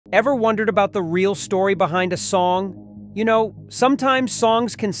Ever wondered about the real story behind a song? You know, sometimes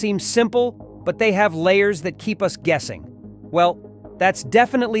songs can seem simple, but they have layers that keep us guessing. Well, that's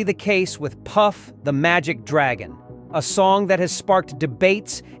definitely the case with Puff the Magic Dragon, a song that has sparked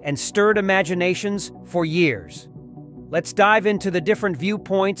debates and stirred imaginations for years. Let's dive into the different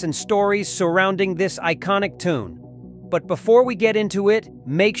viewpoints and stories surrounding this iconic tune. But before we get into it,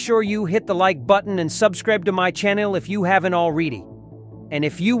 make sure you hit the like button and subscribe to my channel if you haven't already. And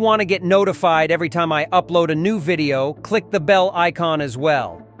if you want to get notified every time I upload a new video, click the bell icon as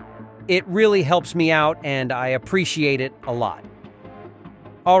well. It really helps me out and I appreciate it a lot.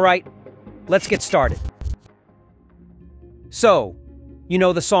 Alright, let's get started. So, you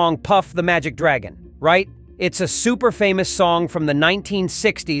know the song Puff the Magic Dragon, right? It's a super famous song from the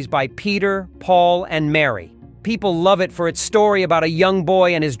 1960s by Peter, Paul, and Mary. People love it for its story about a young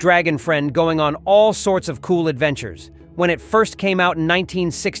boy and his dragon friend going on all sorts of cool adventures. When it first came out in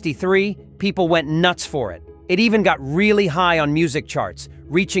 1963, people went nuts for it. It even got really high on music charts,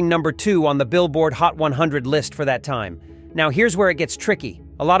 reaching number 2 on the Billboard Hot 100 list for that time. Now here's where it gets tricky.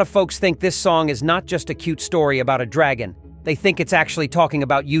 A lot of folks think this song is not just a cute story about a dragon. They think it's actually talking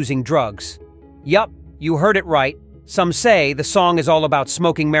about using drugs. Yup, you heard it right. Some say the song is all about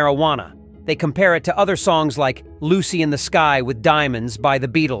smoking marijuana. They compare it to other songs like Lucy in the Sky with Diamonds by the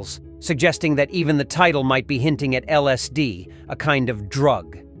Beatles, suggesting that even the title might be hinting at LSD, a kind of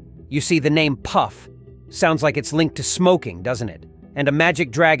drug. You see, the name Puff sounds like it's linked to smoking, doesn't it? And a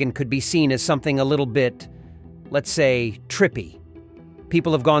magic dragon could be seen as something a little bit, let's say, trippy.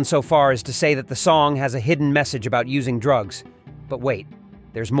 People have gone so far as to say that the song has a hidden message about using drugs. But wait,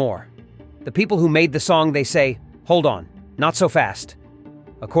 there's more. The people who made the song, they say, hold on, not so fast.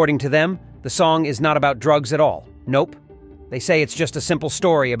 According to them, the song is not about drugs at all. Nope. They say it's just a simple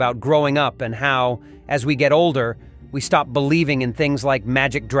story about growing up and how, as we get older, we stop believing in things like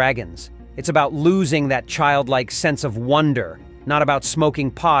magic dragons. It's about losing that childlike sense of wonder, not about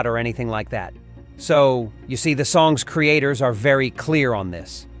smoking pot or anything like that. So, you see, the song's creators are very clear on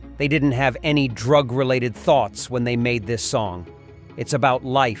this. They didn't have any drug-related thoughts when they made this song. It's about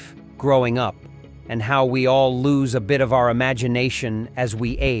life, growing up, and how we all lose a bit of our imagination as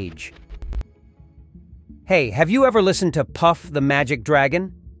we age. Hey, have you ever listened to Puff the Magic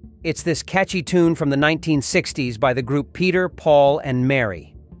Dragon? It's this catchy tune from the 1960s by the group Peter, Paul, and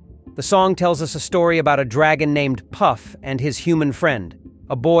Mary. The song tells us a story about a dragon named Puff and his human friend,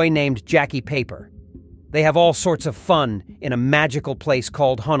 a boy named Jackie Paper. They have all sorts of fun in a magical place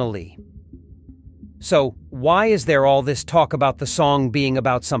called Honolulu. So, why is there all this talk about the song being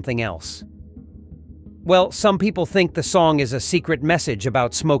about something else? Well, some people think the song is a secret message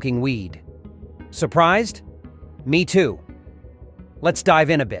about smoking weed. Surprised? Me too. Let's dive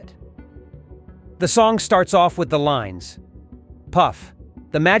in a bit. The song starts off with the lines, Puff,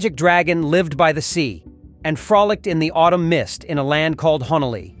 the magic dragon lived by the sea and frolicked in the autumn mist in a land called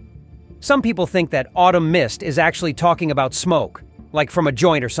Honolulu. Some people think that autumn mist is actually talking about smoke, like from a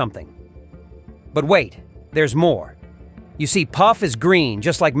joint or something. But wait, there's more. You see, Puff is green,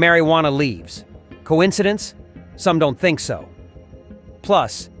 just like marijuana leaves. Coincidence? Some don't think so.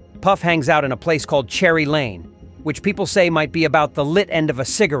 Plus, Puff hangs out in a place called Cherry Lane, which people say might be about the lit end of a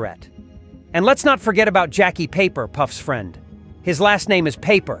cigarette. And let's not forget about Jackie Paper, Puff's friend. His last name is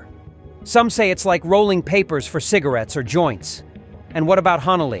Paper. Some say it's like rolling papers for cigarettes or joints. And what about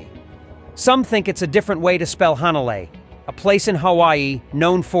Honolulu? Some think it's a different way to spell Hanalei, a place in Hawaii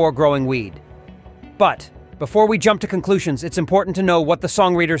known for growing weed. But before we jump to conclusions, it's important to know what the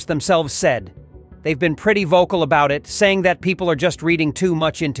songwriters themselves said. They've been pretty vocal about it, saying that people are just reading too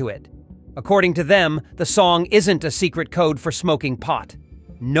much into it. According to them, the song isn't a secret code for smoking pot.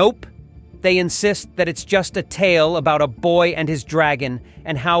 Nope. They insist that it's just a tale about a boy and his dragon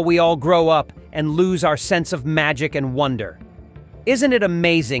and how we all grow up and lose our sense of magic and wonder. Isn't it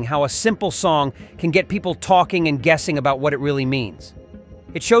amazing how a simple song can get people talking and guessing about what it really means?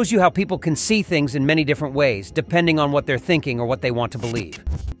 It shows you how people can see things in many different ways, depending on what they're thinking or what they want to believe.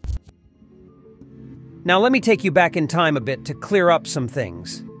 Now let me take you back in time a bit to clear up some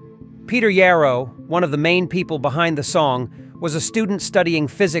things. Peter Yarrow, one of the main people behind the song, was a student studying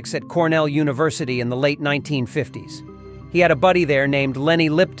physics at Cornell University in the late 1950s. He had a buddy there named Lenny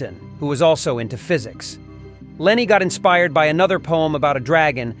Lipton, who was also into physics. Lenny got inspired by another poem about a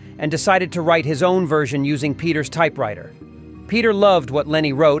dragon and decided to write his own version using Peter's typewriter. Peter loved what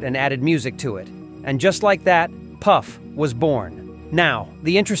Lenny wrote and added music to it, and just like that, Puff was born. Now,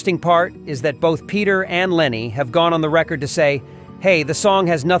 the interesting part is that both Peter and Lenny have gone on the record to say, hey, the song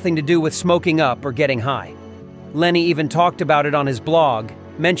has nothing to do with smoking up or getting high. Lenny even talked about it on his blog,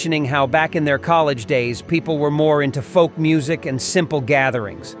 mentioning how back in their college days, people were more into folk music and simple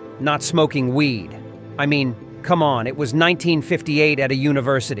gatherings, not smoking weed. I mean, come on, it was 1958 at a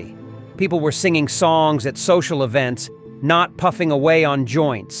university. People were singing songs at social events, not puffing away on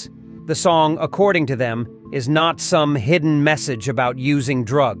joints. The song, according to them, is not some hidden message about using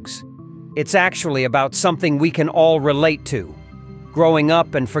drugs. It's actually about something we can all relate to. Growing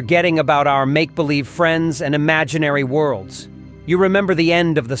up and forgetting about our make-believe friends and imaginary worlds. You remember the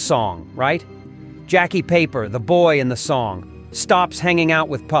end of the song, right? Jackie Paper, the boy in the song, stops hanging out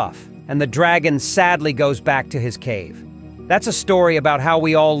with Puff, and the dragon sadly goes back to his cave. That's a story about how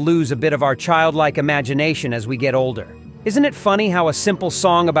we all lose a bit of our childlike imagination as we get older. Isn't it funny how a simple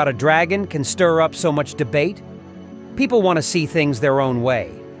song about a dragon can stir up so much debate? People want to see things their own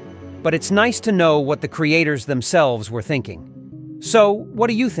way. But it's nice to know what the creators themselves were thinking. So,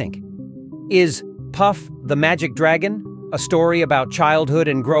 what do you think? Is Puff the Magic Dragon a story about childhood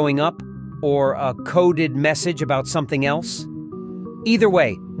and growing up, or a coded message about something else? Either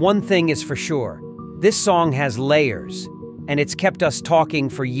way, one thing is for sure. This song has layers, and it's kept us talking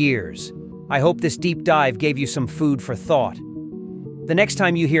for years. I hope this deep dive gave you some food for thought. The next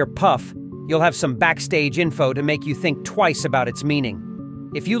time you hear Puff, you'll have some backstage info to make you think twice about its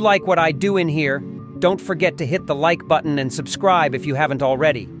meaning. If you like what I do in here, don't forget to hit the like button and subscribe if you haven't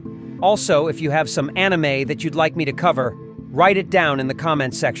already. Also, if you have some anime that you'd like me to cover, write it down in the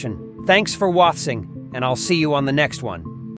comments section. Thanks for watching, and I'll see you on the next one.